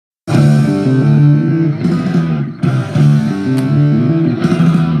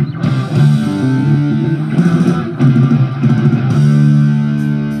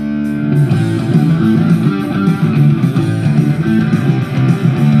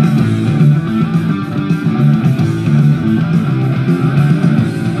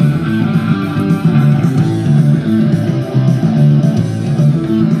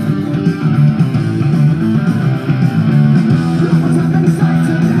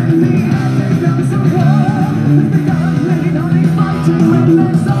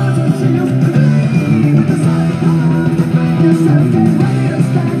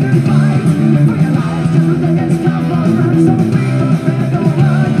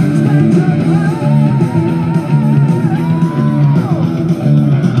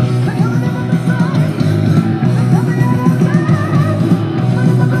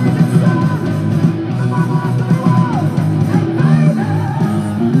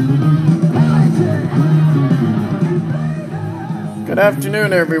Good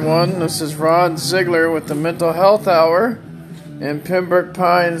afternoon, everyone. This is Ron Ziegler with the Mental Health Hour in Pembroke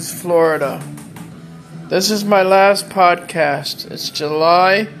Pines, Florida. This is my last podcast. It's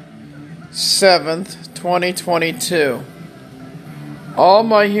July 7th, 2022. All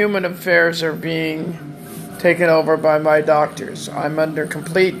my human affairs are being taken over by my doctors. I'm under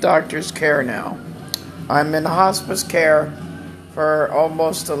complete doctor's care now. I'm in hospice care for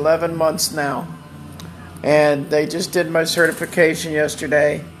almost 11 months now. And they just did my certification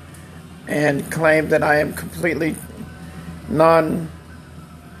yesterday and claimed that I am completely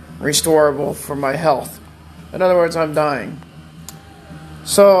non-restorable for my health. In other words, I'm dying.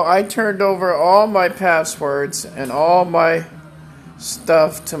 So I turned over all my passwords and all my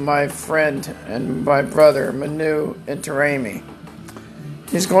stuff to my friend and my brother, Manu Intiraymi.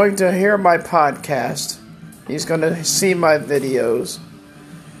 He's going to hear my podcast. He's going to see my videos.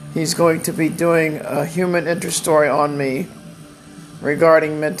 He's going to be doing a human interest story on me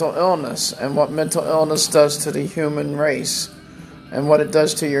regarding mental illness and what mental illness does to the human race and what it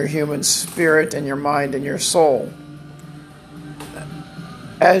does to your human spirit and your mind and your soul.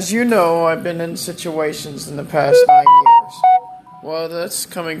 As you know, I've been in situations in the past 9 years. Well, that's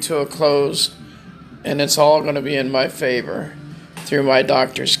coming to a close, and it's all going to be in my favor through my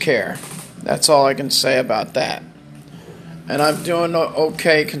doctor's care. That's all I can say about that. And I'm doing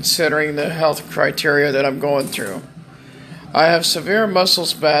okay considering the health criteria that I'm going through. I have severe muscle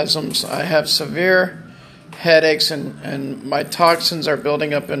spasms. I have severe headaches, and my toxins are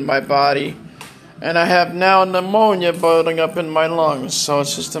building up in my body. And I have now pneumonia building up in my lungs. So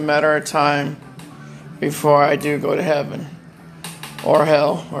it's just a matter of time before I do go to heaven or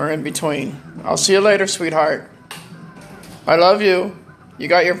hell or in between. I'll see you later, sweetheart. I love you. You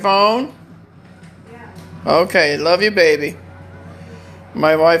got your phone? Okay, love you, baby.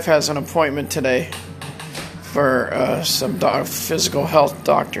 My wife has an appointment today for some physical health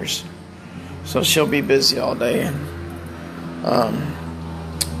doctors, so she'll be busy all day.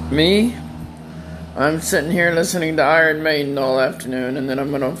 Me, I'm sitting here listening to Iron Maiden all afternoon, and then I'm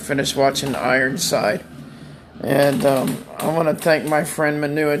going to finish watching Ironside. And I want to thank my friend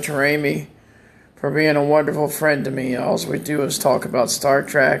Manu Intiraymi for being a wonderful friend to me. All we do is talk about Star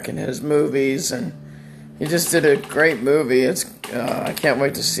Trek and his movies, and he just did a great movie. I can't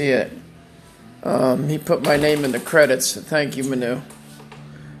wait to see it. He put my name in the credits. Thank you, Manu.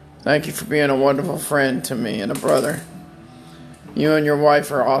 Thank you for being a wonderful friend to me and a brother. You and your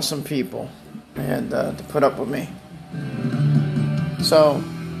wife are awesome people, and to put up with me. So,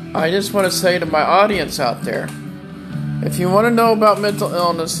 I just want to say to my audience out there, if you want to know about mental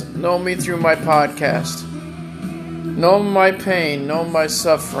illness, know me through my podcast. Know my pain, know my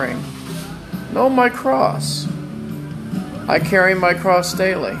suffering. Know my cross. I carry my cross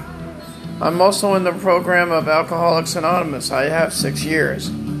daily. I'm also in the program of Alcoholics Anonymous. I have 6 years.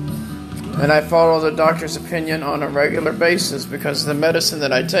 And I follow the doctor's opinion on a regular basis because of the medicine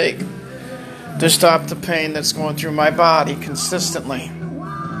that I take to stop the pain that's going through my body consistently.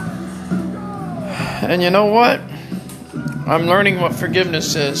 And you know what? I'm learning what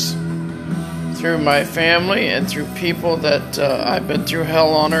forgiveness is through my family and through people that I've been through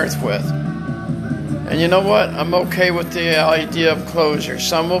hell on earth with. And you know what? I'm okay with the idea of closure.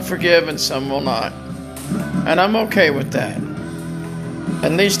 Some will forgive and some will not. And I'm okay with that.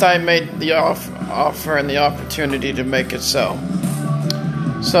 At least I made the offer and the opportunity to make it so.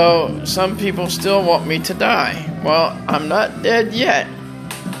 So, some people still want me to die. Well, I'm not dead yet.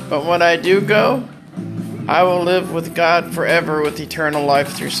 But when I do go, I will live with God forever with eternal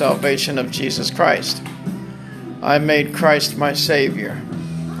life through salvation of Jesus Christ. I made Christ my Savior.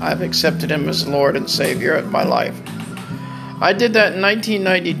 I've accepted Him as Lord and Savior of my life. I did that in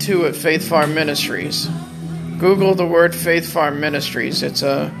 1992 at Faith Farm Ministries. Google the word Faith Farm Ministries. It's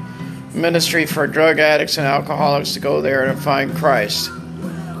a ministry for drug addicts and alcoholics to go there and find Christ.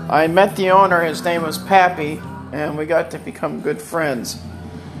 I met the owner. His name was Pappy, and we got to become good friends.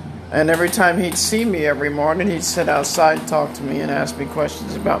 And every time he'd see me every morning, he'd sit outside and talk to me and ask me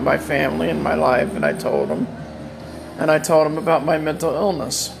questions about my family and my life, and I told him. And I told him about my mental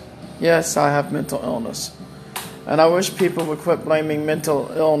illness. Yes, I have mental illness. And I wish people would quit blaming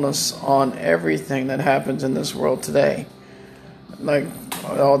mental illness on everything that happens in this world today. Like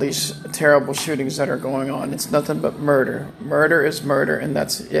all these terrible shootings that are going on. It's nothing but murder. Murder is murder, and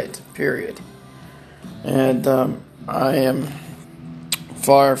that's it, period. And I am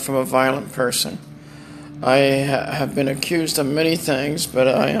far from a violent person. I have been accused of many things, but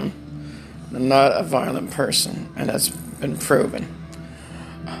I am not a violent person, and that's been proven.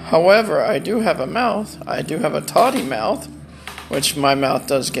 However, I do have a mouth. I do have a tawny mouth, which my mouth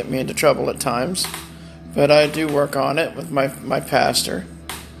does get me into trouble at times. But I do work on it with my pastor.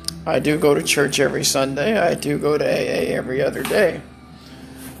 I do go to church every Sunday. I do go to AA every other day.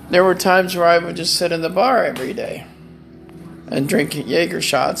 There were times where I would just sit in the bar every day and drink Jaeger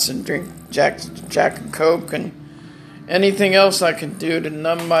shots and drink Jack and Coke and anything else I could do to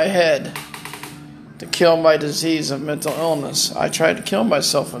numb my head, to kill my disease of mental illness. I tried to kill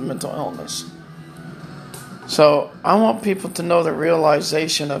myself with mental illness. So I want people to know the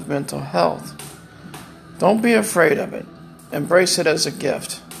realization of mental health. Don't be afraid of it. Embrace it as a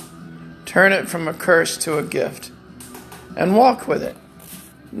gift. Turn it from a curse to a gift. And walk with it.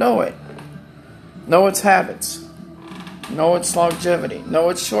 Know it. Know its habits. Know its longevity. Know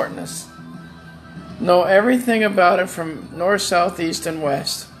its shortness. Know everything about it from north, south, east, and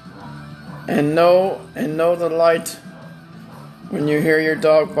west. And know the light when you hear your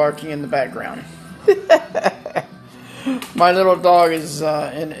dog barking in the background. My little dog is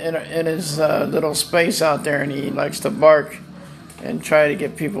in his little space out there, and he likes to bark and try to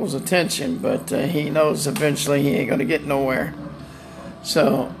get people's attention, but he knows eventually he ain't going to get nowhere.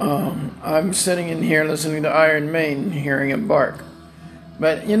 So I'm sitting in here listening to Iron Maiden, hearing him bark.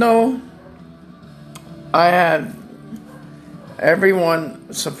 But I have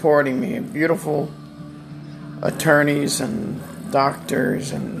everyone supporting me, beautiful attorneys and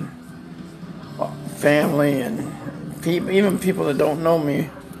doctors and family and even people that don't know me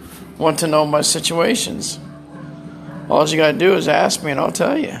want to know my situations. All you got to do is ask me and I'll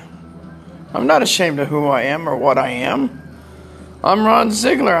tell you. I'm not ashamed of who I am or what I am. I'm Ron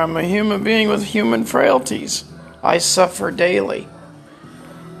Ziegler. I'm a human being with human frailties. I suffer daily.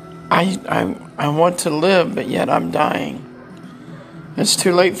 I want to live, but yet I'm dying. It's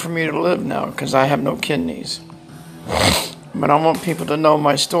too late for me to live now because I have no kidneys. But I want people to know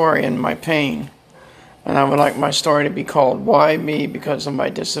my story and my pain. And I would like my story to be called Why Me? Because of my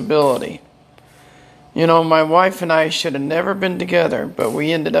disability. My wife and I should have never been together, but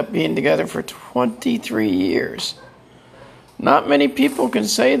we ended up being together for 23 years. Not many people can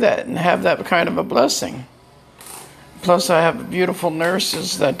say that and have that kind of a blessing. Plus, I have beautiful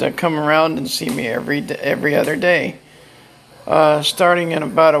nurses that come around and see me every other day. Starting in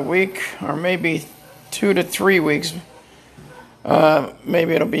about a week, or maybe 2 to 3 weeks.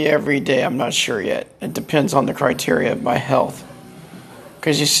 Maybe it'll be every day. I'm not sure yet. It depends on the criteria of my health.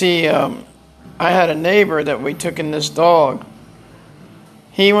 Because you see, I had a neighbor that we took in this dog.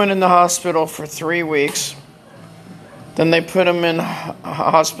 He went in the hospital for 3 weeks. Then they put him in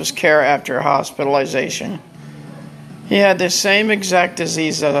hospice care after hospitalization. He had the same exact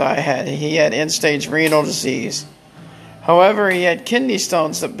disease that I had. He had end-stage renal disease. However, he had kidney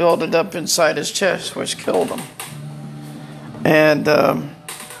stones that built up inside his chest, which killed him. And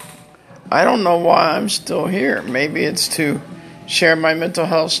I don't know why I'm still here. Maybe it's to share my mental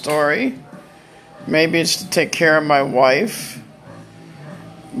health story. Maybe it's to take care of my wife.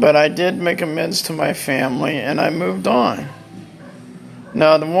 But I did make amends to my family, and I moved on.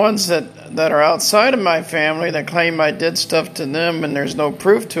 Now, the ones that are outside of my family that claim I did stuff to them and there's no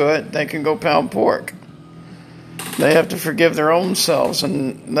proof to it, they can go pound pork. They have to forgive their own selves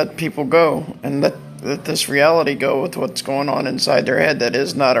and let people go and let this reality go with what's going on inside their head that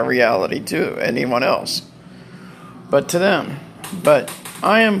is not a reality to anyone else, but to them. But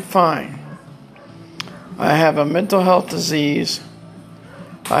I am fine. I have a mental health disease.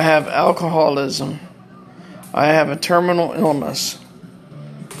 I have alcoholism. I have a terminal illness.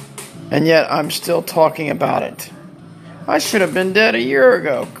 And yet I'm still talking about it. I should have been dead a year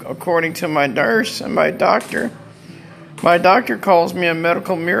ago, according to my nurse and my doctor. My doctor calls me a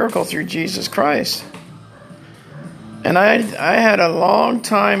medical miracle through Jesus Christ. And I had a long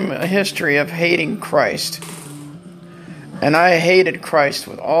time history of hating Christ. And I hated Christ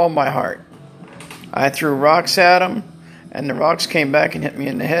with all my heart. I threw rocks at him, and the rocks came back and hit me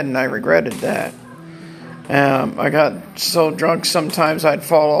in the head, and I regretted that. I got so drunk sometimes I'd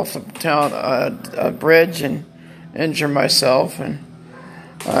fall off a bridge and injure myself, and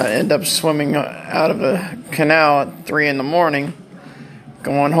end up swimming out of a canal at 3 a.m,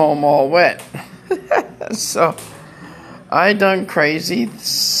 going home all wet. So I done crazy,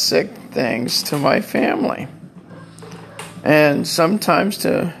 sick things to my family, and sometimes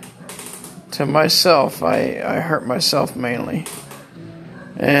to myself. I hurt myself mainly,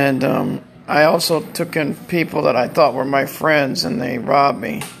 and I also took in people that I thought were my friends, and they robbed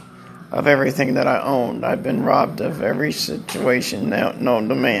me of everything that I owned. I've been robbed of every situation known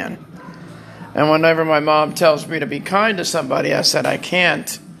to man. And whenever my mom tells me to be kind to somebody, I said I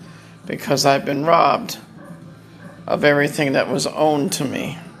can't, because I've been robbed of everything that was owned to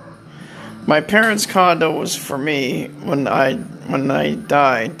me. My parents' condo was for me. When I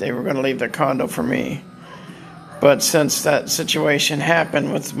died, they were going to leave their condo for me. But since that situation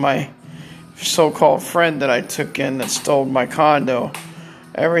happened with my so-called friend that I took in that stole my condo,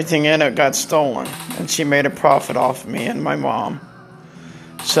 everything in it got stolen, and she made a profit off of me and my mom.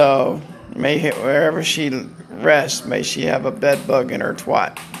 So, wherever she rests, may she have a bed bug in her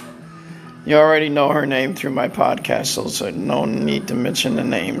twat. You already know her name through my podcast, so no need to mention the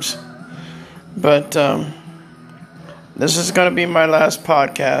names. But this is going to be my last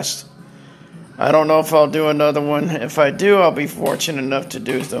podcast. I don't know if I'll do another one. If I do, I'll be fortunate enough to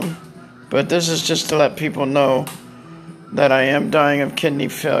do them. But this is just to let people know that I am dying of kidney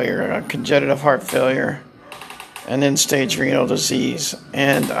failure, congenital heart failure, and end-stage renal disease.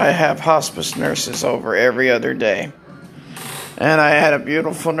 And I have hospice nurses over every other day. And I had a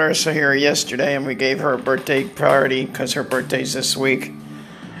beautiful nurse here yesterday, and we gave her a birthday party because her birthday's this week.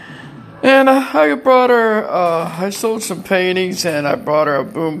 And I brought her, I sold some paintings, and I brought her a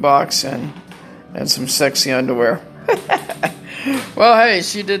boombox and some sexy underwear. Well, hey,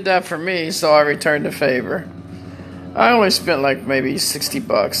 she did that for me, so I returned the favor. I only spent like maybe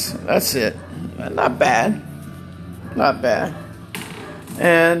 $60. That's it. Not bad. Not bad.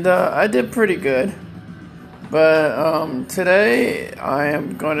 And I did pretty good. But today I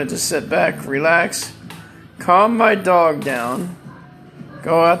am going to just sit back, relax, calm my dog down,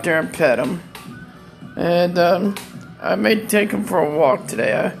 go out there and pet him. And I may take him for a walk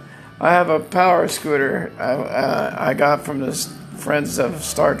today. I have a power scooter I got from the friends of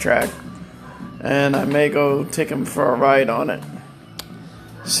Star Trek, and I may go take him for a ride on it.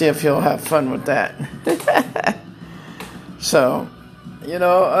 See if he'll have fun with that. So,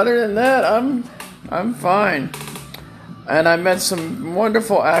 other than that, I'm fine. And I met some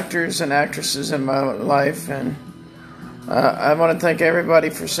wonderful actors and actresses in my life, and I want to thank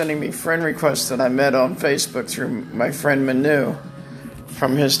everybody for sending me friend requests that I met on Facebook through my friend Manu.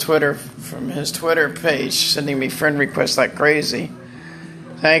 From his Twitter page, sending me friend requests like crazy.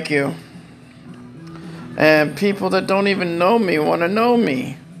 Thank you. And people that don't even know me want to know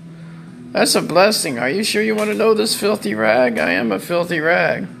me. That's a blessing. Are you sure you want to know this filthy rag? I am a filthy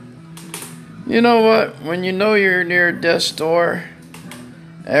rag. You know what? When you know you're near death's door,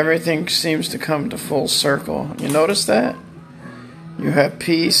 everything seems to come to full circle. You notice that? You have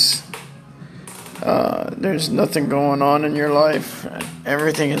peace. There's nothing going on in your life.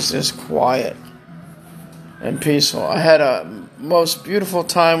 Everything is just quiet and peaceful. I had a most beautiful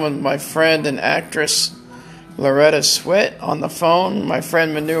time with my friend and actress Loretta Swit on the phone. My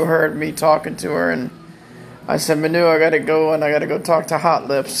friend Manu heard me talking to her, and I said, Manu, I gotta go talk to Hot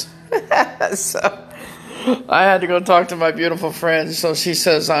Lips. So I had to go talk to my beautiful friend. So she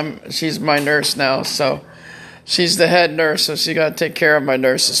says she's my nurse now. So she's the head nurse, so she gotta take care of my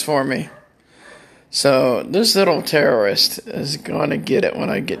nurses for me. So this little terrorist is going to get it when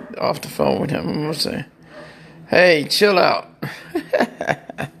I get off the phone with him. I'm going to say, hey, chill out.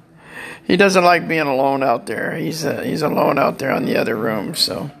 He doesn't like being alone out there. He's alone out there on the other room.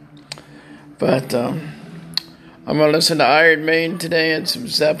 So, but I'm going to listen to Iron Maiden today and some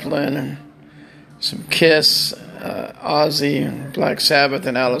Zeppelin and some Kiss, Ozzy, and Black Sabbath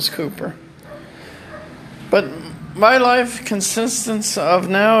and Alice Cooper. But my life consists of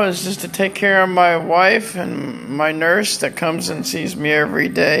now is just to take care of my wife and my nurse that comes and sees me every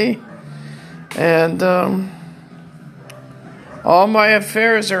day. And all my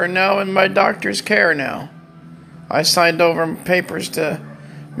affairs are now in my doctor's care now. I signed over papers to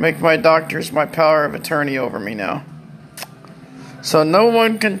make my doctors my power of attorney over me now. So no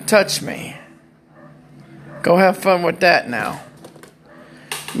one can touch me. Go have fun with that now.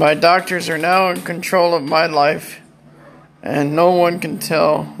 My doctors are now in control of my life. And no one can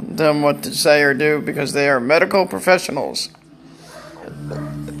tell them what to say or do because they are medical professionals.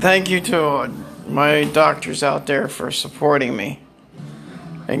 Thank you to my doctors out there for supporting me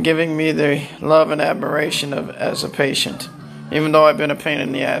and giving me the love and admiration as a patient, even though I've been a pain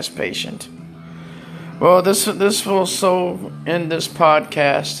in the ass patient. Well, this will so end this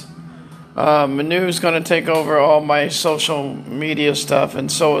podcast. Manu's going to take over all my social media stuff,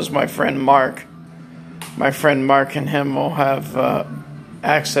 and so is my friend Mark. My friend Mark and him will have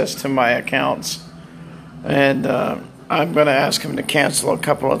access to my accounts. And I'm going to ask him to cancel a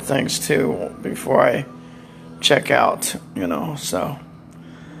couple of things, too, before I check out, so,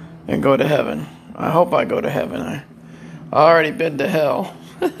 and go to heaven. I hope I go to heaven. I already been to hell.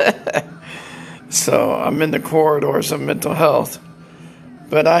 So I'm in the corridors of mental health.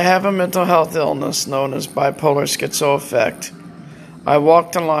 But I have a mental health illness known as bipolar schizoaffect. I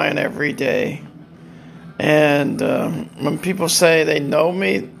walk the line every day. And when people say they know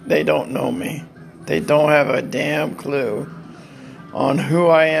me, they don't know me. They don't have a damn clue on who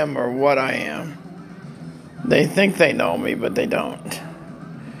I am or what I am. They think they know me, but they don't.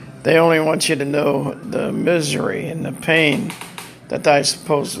 They only want you to know the misery and the pain that I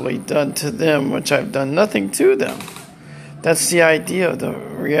supposedly done to them, which I've done nothing to them. That's the idea of the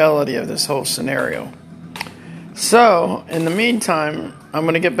reality of this whole scenario. So, in the meantime, I'm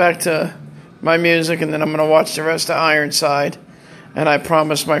going to get back to my music, and then I'm going to watch the rest of Ironside. And I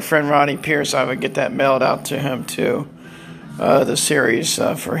promised my friend Ronnie Pierce I would get that mailed out to him too. The series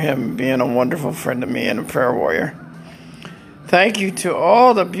for him being a wonderful friend to me and a prayer warrior. Thank you to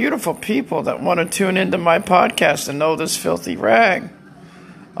all the beautiful people that want to tune into my podcast and know this filthy rag.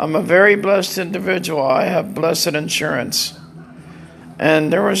 I'm a very blessed individual. I have blessed insurance.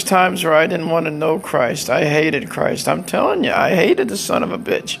 And there was times where I didn't want to know Christ. I hated Christ. I'm telling you, I hated the son of a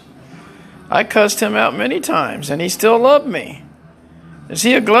bitch. I cussed him out many times, and he still loved me. Is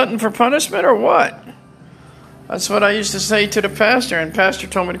he a glutton for punishment or what? That's what I used to say to the pastor, and pastor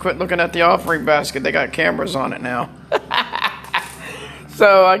told me to quit looking at the offering basket. They got cameras on it now.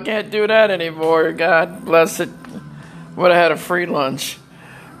 So I can't do that anymore. God bless it. Would have had a free lunch.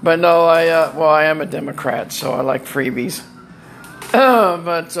 But no, I am a Democrat, so I like freebies. I'm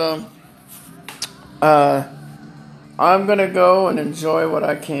going to go and enjoy what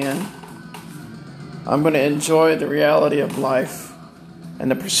I can. I'm going to enjoy the reality of life and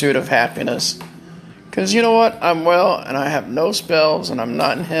the pursuit of happiness. Because you know what? I'm well, and I have no spells, and I'm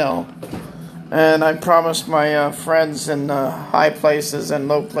not in hell. And I promised my friends in high places and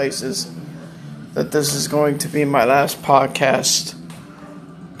low places that this is going to be my last podcast.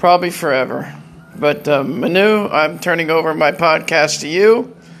 Probably forever. But Manu, I'm turning over my podcast to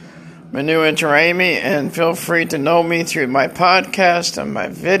you. Manu Interami, and feel free to know me through my podcast and my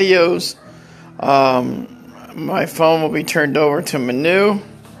videos. My phone will be turned over to Manu,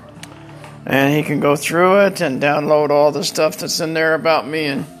 and he can go through it and download all the stuff that's in there about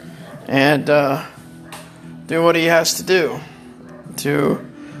me and do what he has to do to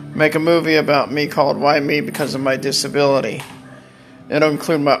make a movie about me called Why Me? Because of My Disability. It'll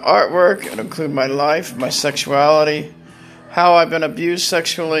include my artwork, it'll include my life, my sexuality, how I've been abused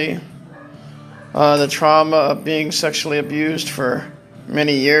sexually, the trauma of being sexually abused for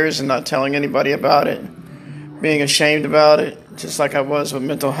many years and not telling anybody about it, being ashamed about it, just like I was with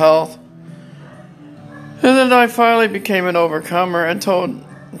mental health. And then I finally became an overcomer and told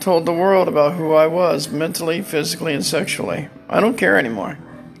the world about who I was, mentally, physically, and sexually. I don't care anymore.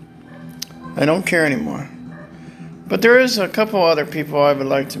 But there is a couple other people I would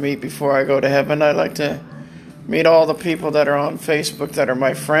like to meet before I go to heaven. I'd like to meet all the people that are on Facebook that are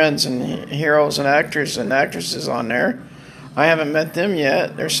my friends and heroes and actors and actresses on there. I haven't met them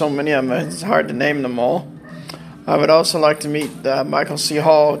yet. There's so many of them, it's hard to name them all. I would also like to meet Michael C.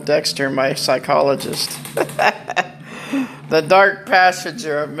 Hall Dexter, my psychologist. The dark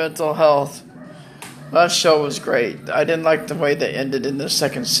passenger of mental health. That show was great. I didn't like the way they ended in the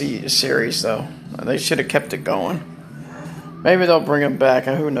second series, though. They should have kept it going. Maybe they'll bring him back,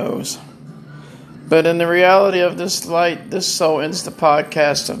 who knows. But in the reality of this light, this so ends the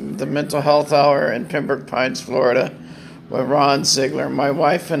podcast of the Mental Health Hour in Pembroke Pines, Florida, with Ron Ziegler. My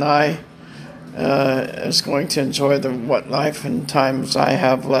wife and I is going to enjoy what life and times I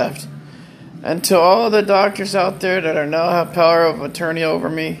have left. And to all the doctors out there that are now have power of attorney over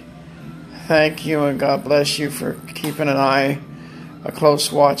me, thank you and God bless you for keeping a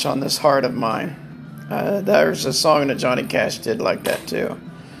close watch on this heart of mine. There's a song that Johnny Cash did like that too.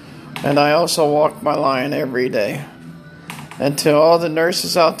 And I also walk my line every day. And to all the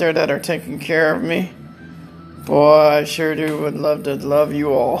nurses out there that are taking care of me, boy, I sure would love to love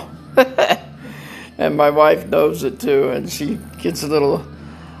you all. And my wife knows it too, and she gets a little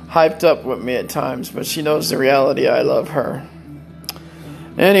hyped up with me at times, but she knows the reality. I love her.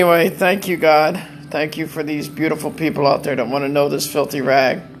 Anyway, thank you, God. Thank you for these beautiful people out there that want to know this filthy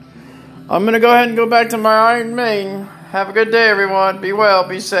rag. I'm going to go ahead and go back to my Iron Maiden. Have a good day, everyone. Be well,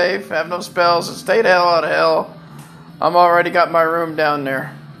 be safe, have no spells, and stay the hell out of hell. I'm already got my room down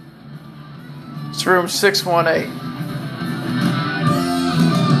there. It's room 618.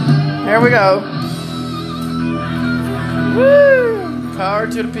 Here we go. Woo! Power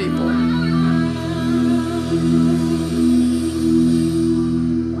to the people.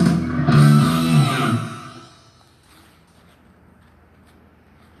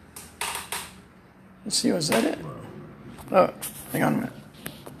 Let's see, was that it? Oh, hang on a minute.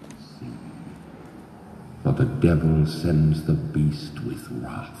 For the devil sends the beast with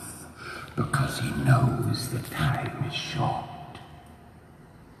wrath, because he knows the time is short.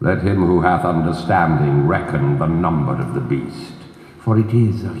 Let him who hath understanding reckon the number of the beast, for it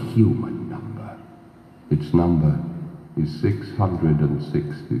is a human number. Its number is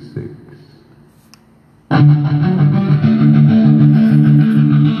 666.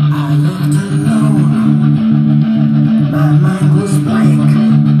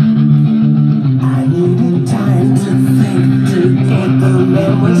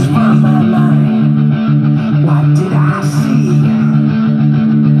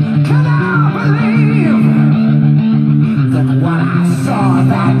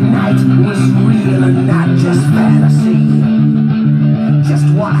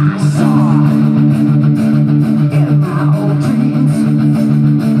 my soul.